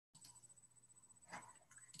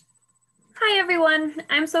Hi everyone,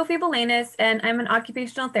 I'm Sophie Bellenis and I'm an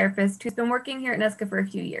occupational therapist who's been working here at NESCA for a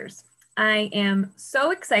few years. I am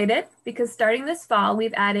so excited because starting this fall,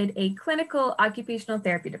 we've added a clinical occupational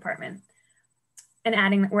therapy department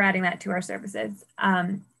and we're adding that to our services.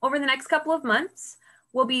 Over the next couple of months,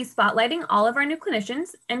 we'll be spotlighting all of our new clinicians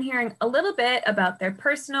and hearing a little bit about their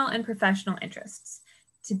personal and professional interests.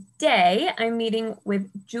 Today, I'm meeting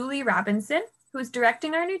with Julie Robinson, who is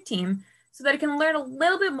directing our new team, so that I can learn a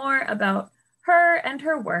little bit more about her and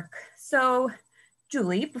her work. So,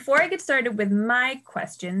 Julie, before I get started with my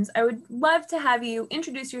questions, I would love to have you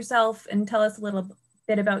introduce yourself and tell us a little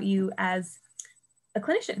bit about you as a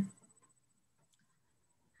clinician.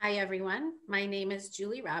 Hi, everyone. My name is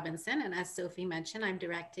Julie Robinson, and as Sophie mentioned, I'm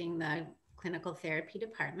directing the clinical therapy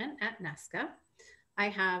department at NESCA. I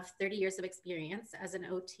have 30 years of experience as an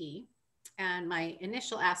OT, and my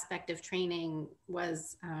initial aspect of training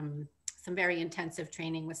was some very intensive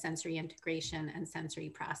training with sensory integration and sensory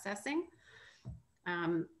processing.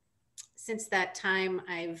 Since that time,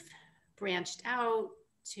 I've branched out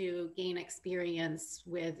to gain experience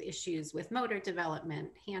with issues with motor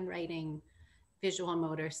development, handwriting, visual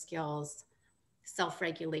motor skills,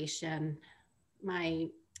 self-regulation. My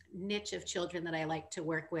niche of children that I like to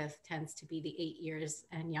work with tends to be the 8 years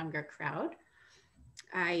and younger crowd.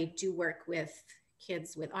 I do work with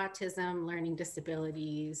kids with autism, learning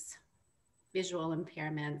disabilities, visual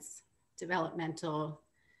impairments, developmental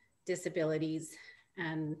disabilities,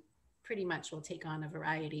 and pretty much will take on a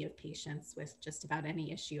variety of patients with just about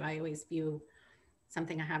any issue. I always view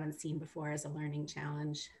something I haven't seen before as a learning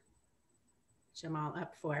challenge, which I'm all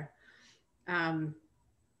up for. I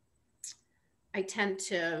tend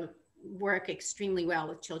to work extremely well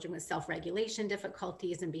with children with self-regulation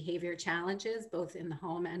difficulties and behavior challenges, both in the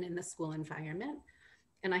home and in the school environment.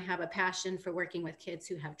 And I have a passion for working with kids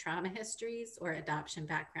who have trauma histories or adoption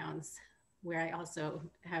backgrounds, where I also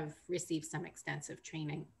have received some extensive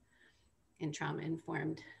training in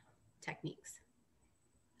trauma-informed techniques.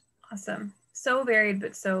 Awesome. So varied,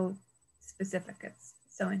 but so specific. It's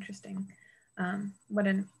so interesting. What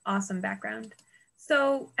an awesome background.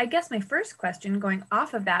 So I guess my first question going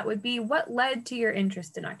off of that would be, what led to your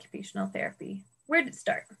interest in occupational therapy? Where did it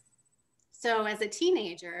start? So as a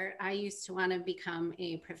teenager, I used to want to become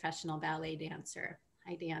a professional ballet dancer.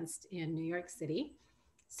 I danced in New York City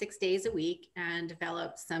 6 days a week and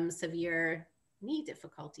developed some severe knee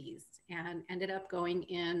difficulties and ended up going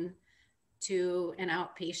in to an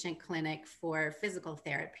outpatient clinic for physical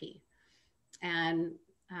therapy. And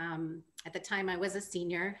at the time I was a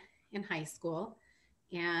senior in high school,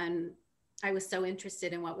 and I was so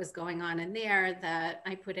interested in what was going on in there that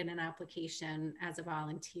I put in an application as a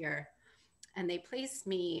volunteer. And they placed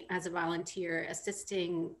me as a volunteer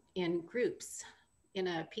assisting in groups in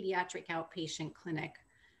a pediatric outpatient clinic,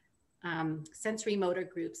 sensory motor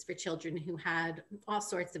groups for children who had all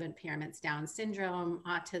sorts of impairments, Down syndrome,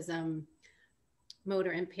 autism,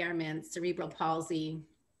 motor impairments, cerebral palsy,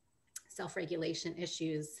 self-regulation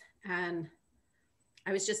issues. And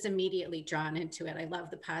I was just immediately drawn into it. I love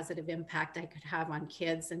the positive impact I could have on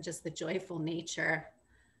kids and just the joyful nature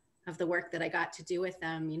of the work that I got to do with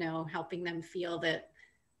them, you know, helping them feel that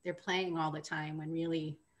they're playing all the time when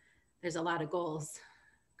really there's a lot of goals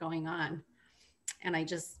going on. And I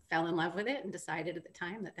just fell in love with it and decided at the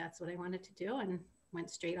time that that's what I wanted to do, and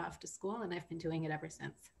went straight off to school, and I've been doing it ever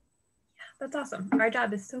since. Yeah, that's awesome. Our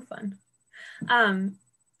job is so fun.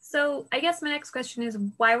 So I guess my next question is,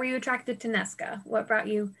 why were you attracted to NESCA? What brought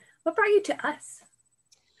you to us?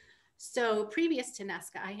 So previous to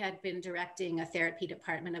NESCA, I had been directing a therapy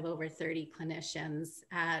department of over 30 clinicians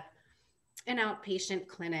at an outpatient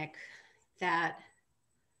clinic that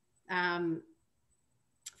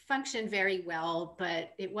functioned very well,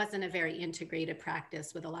 but it wasn't a very integrated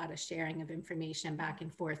practice with a lot of sharing of information back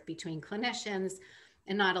and forth between clinicians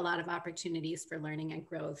and not a lot of opportunities for learning and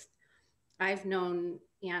growth. I've known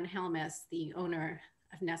Ann Helmus, the owner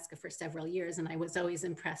of NESCA, for several years, and I was always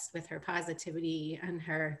impressed with her positivity and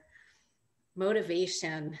her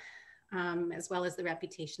motivation, as well as the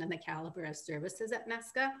reputation and the caliber of services at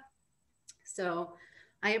NESCA. So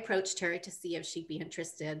I approached her to see if she'd be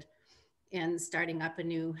interested in starting up a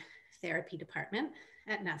new therapy department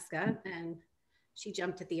at NESCA, and she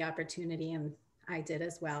jumped at the opportunity, and I did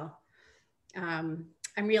as well. I'm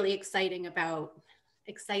really excited about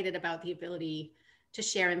the ability to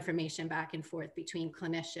share information back and forth between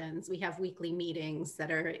clinicians. We have weekly meetings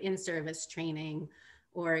that are in-service training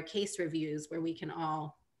or case reviews where we can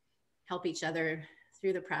all help each other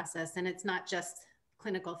through the process. And it's not just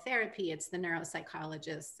clinical therapy, it's the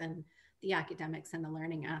neuropsychologists and the academics and the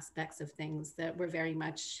learning aspects of things that were very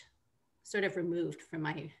much sort of removed from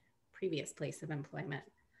my previous place of employment.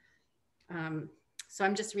 So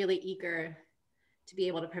I'm just really eager to be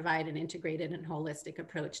able to provide an integrated and holistic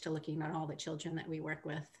approach to looking at all the children that we work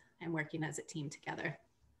with and working as a team together.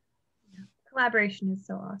 Collaboration is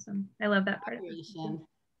so awesome. I love that part of it.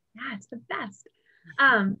 Yeah, it's the best.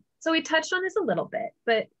 So we touched on this a little bit,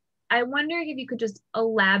 but I wonder if you could just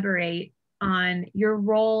elaborate on your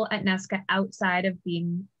role at NESCA outside of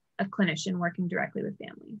being a clinician working directly with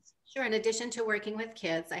families. Sure. In addition to working with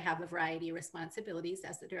kids, I have a variety of responsibilities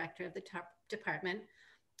as the director of the top department.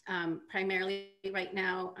 Primarily right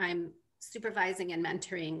now, I'm supervising and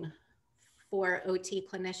mentoring 4 OT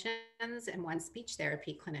clinicians and 1 speech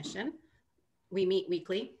therapy clinician. We meet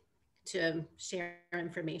weekly to share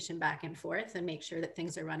information back and forth and make sure that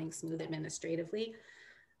things are running smooth administratively.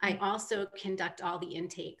 I also conduct all the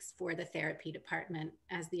intakes for the therapy department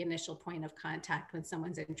as the initial point of contact when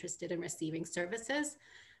someone's interested in receiving services.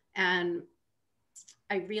 And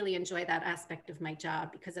I really enjoy that aspect of my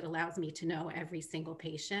job because it allows me to know every single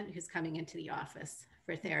patient who's coming into the office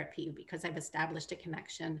for therapy, because I've established a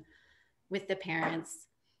connection with the parents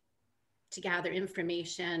to gather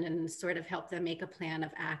information and sort of help them make a plan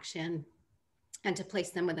of action and to place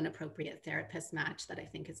them with an appropriate therapist match that I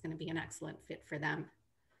think is going to be an excellent fit for them.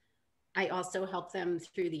 I also help them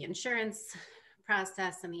through the insurance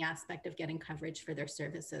process and the aspect of getting coverage for their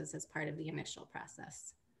services as part of the initial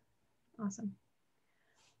process. Awesome.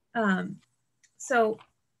 So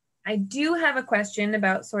I do have a question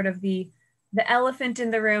about sort of the elephant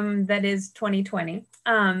in the room that is 2020.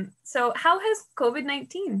 So how has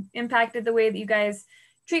COVID-19 impacted the way that you guys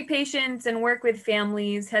treat patients and work with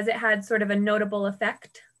families? Has it had sort of a notable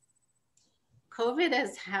effect? COVID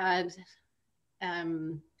has had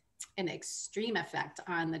an extreme effect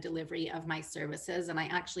on the delivery of my services. And I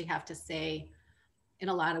actually have to say, in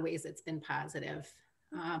a lot of ways, it's been positive.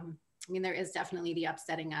 I mean, there is definitely the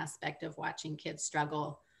upsetting aspect of watching kids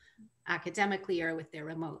struggle academically or with their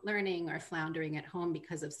remote learning or floundering at home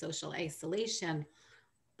because of social isolation.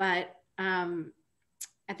 But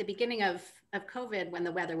at the beginning of COVID, when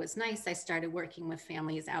the weather was nice, I started working with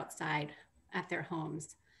families outside at their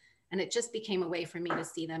homes. And it just became a way for me to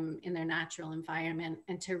see them in their natural environment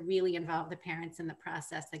and to really involve the parents in the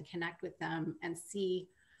process and connect with them and see,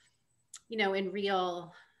 you know, in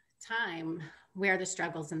real time where the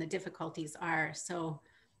struggles and the difficulties are. So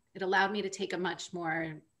it allowed me to take a much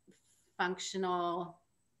more functional,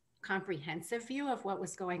 comprehensive view of what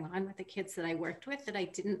was going on with the kids that I worked with that I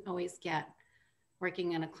didn't always get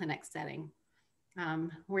working in a clinic setting.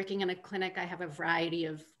 Working in a clinic, I have a variety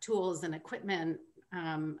of tools and equipment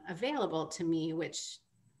available to me, which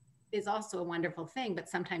is also a wonderful thing, but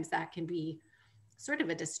sometimes that can be sort of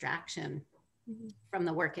a distraction from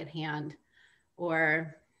the work at hand,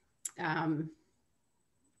 or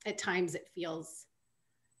at times it feels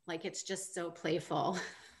like it's just so playful.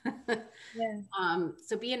 Yeah.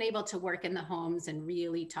 So being able to work in the homes and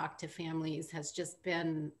really talk to families has just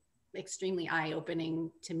been extremely eye-opening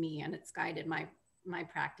to me, and it's guided my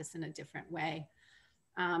practice in a different way.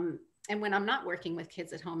 And when I'm not working with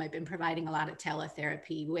kids at home, I've been providing a lot of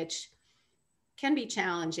teletherapy, which can be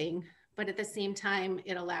challenging, but at the same time,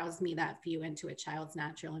 it allows me that view into a child's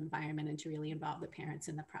natural environment and to really involve the parents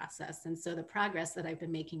in the process. And so the progress that I've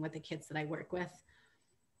been making with the kids that I work with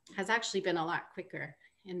has actually been a lot quicker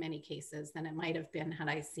in many cases than it might have been had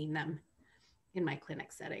I seen them in my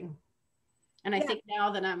clinic setting. And I think now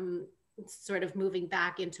that I'm sort of moving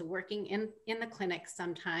back into working in the clinic,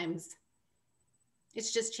 sometimes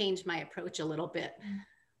it's just changed my approach a little bit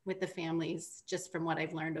with the families, just from what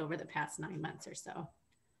I've learned over the past 9 months or so.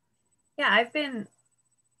 Yeah,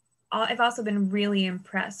 I've also been really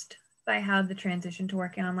impressed by how the transition to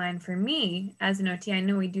working online for me as an OT. I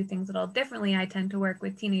know we do things a little differently. I tend to work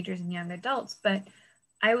with teenagers and young adults, but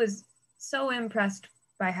I was so impressed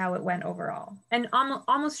by how it went overall, and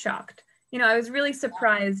almost shocked. You know, I was really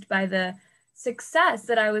surprised by the success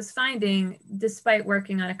that I was finding despite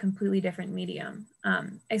working on a completely different medium.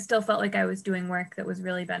 I still felt like I was doing work that was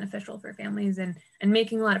really beneficial for families and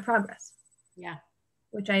making a lot of progress. Yeah.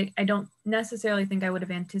 Which I don't necessarily think I would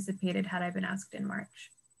have anticipated had I been asked in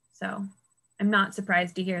March. So I'm not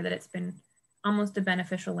surprised to hear that it's been almost a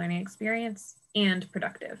beneficial learning experience and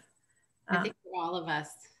productive. I think for all of us,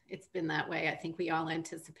 it's been that way. I think we all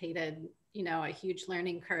anticipated, you know, a huge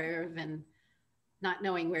learning curve and not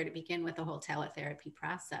knowing where to begin with the whole teletherapy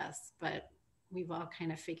process, but we've all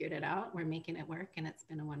kind of figured it out. We're making it work, and it's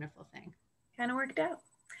been a wonderful thing. Kind of worked out.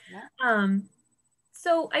 Yeah.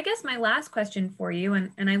 So I guess my last question for you,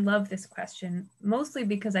 and I love this question, mostly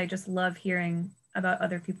because I just love hearing about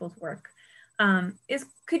other people's work.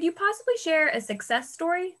 Could you possibly share a success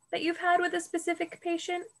story that you've had with a specific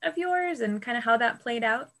patient of yours and kind of how that played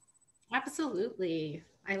out? Absolutely.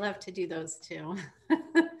 I love to do those too.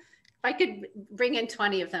 If I could bring in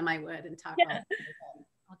 20 of them, I would and talk all Yeah. day, but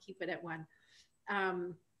I'll keep it at one.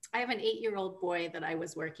 I have an 8-year-old boy that I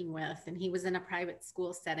was working with, and he was in a private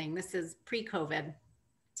school setting. This is pre-COVID,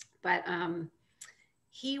 but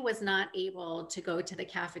he was not able to go to the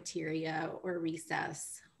cafeteria or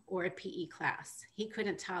recess or a PE class. He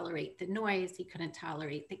couldn't tolerate the noise. He couldn't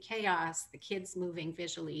tolerate the chaos, the kids moving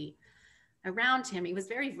visually around him. He was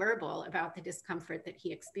very verbal about the discomfort that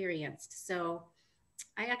he experienced. So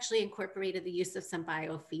I actually incorporated the use of some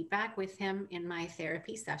biofeedback with him in my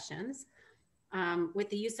therapy sessions, with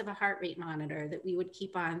the use of a heart rate monitor that we would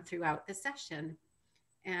keep on throughout the session.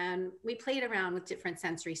 And we played around with different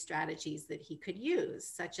sensory strategies that he could use,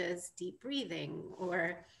 such as deep breathing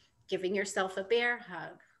or giving yourself a bear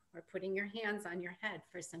hug or putting your hands on your head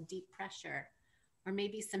for some deep pressure, or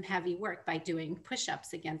maybe some heavy work by doing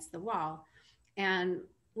push-ups against the wall. And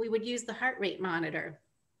we would use the heart rate monitor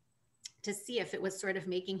to see if it was sort of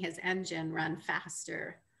making his engine run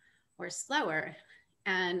faster or slower.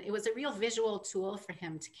 And it was a real visual tool for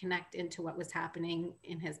him to connect into what was happening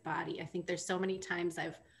in his body. I think there's so many times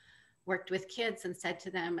I've worked with kids and said to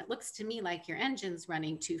them, it looks to me like your engine's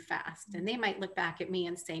running too fast. And they might look back at me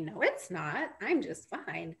and say, no, it's not. I'm just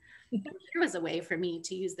fine. Here was a way for me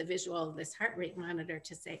to use the visual of this heart rate monitor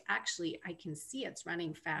to say, actually, I can see it's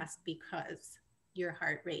running fast because your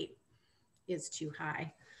heart rate is too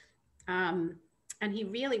high. And he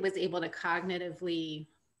really was able to cognitively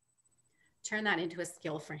turn that into a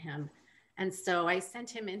skill for him. And so I sent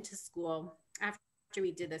him into school after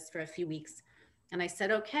we did this for a few weeks. And I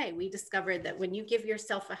said, okay, we discovered that when you give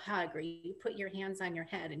yourself a hug or you put your hands on your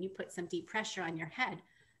head and you put some deep pressure on your head,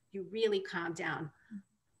 you really calm down.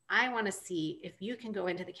 I want to see if you can go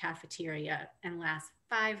into the cafeteria and last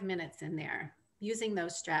 5 minutes in there using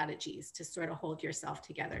those strategies to sort of hold yourself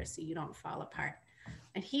together so you don't fall apart.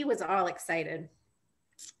 And he was all excited.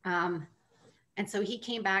 And so he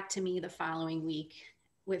came back to me the following week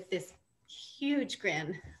with this huge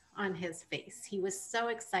grin on his face. He was so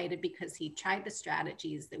excited because he tried the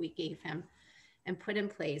strategies that we gave him and put in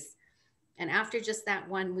place. And after just that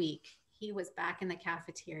 1 week, he was back in the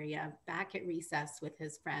cafeteria, back at recess with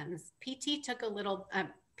his friends. PE took a little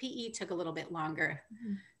bit longer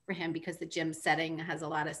for him because the gym setting has a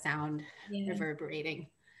lot of sound reverberating.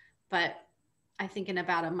 But I think in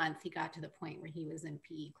about a month, he got to the point where he was in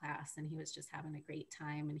PE class and he was just having a great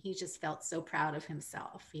time. And he just felt so proud of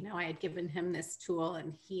himself. You know, I had given him this tool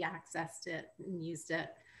and he accessed it and used it.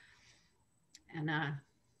 And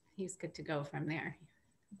he's good to go from there.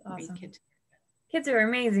 Awesome. Kids are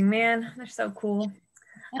amazing, man. They're so cool.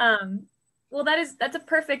 Well, that's a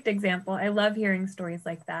perfect example. I love hearing stories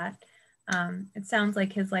like that. It sounds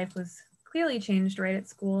like his life was clearly changed right at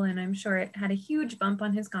school, and I'm sure it had a huge bump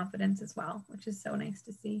on his confidence as well, which is so nice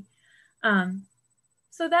to see.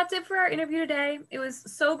 So that's it for our interview today. It was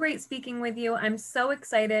so great speaking with you. I'm so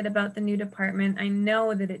excited about the new department. I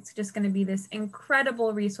know that it's just going to be this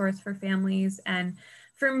incredible resource for families and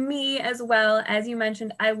for me as well. As you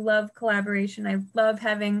mentioned, I love collaboration. I love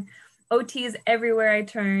having OTs everywhere I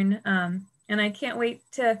turn. And I can't wait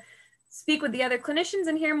to speak with the other clinicians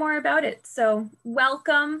and hear more about it. So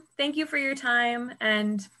welcome. Thank you for your time.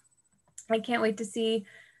 And I can't wait to see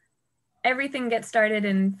everything get started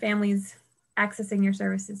and families accessing your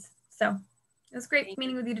services. So it was great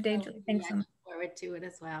meeting with you today, Julie. Thanks so much. I look forward to it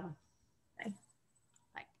as well.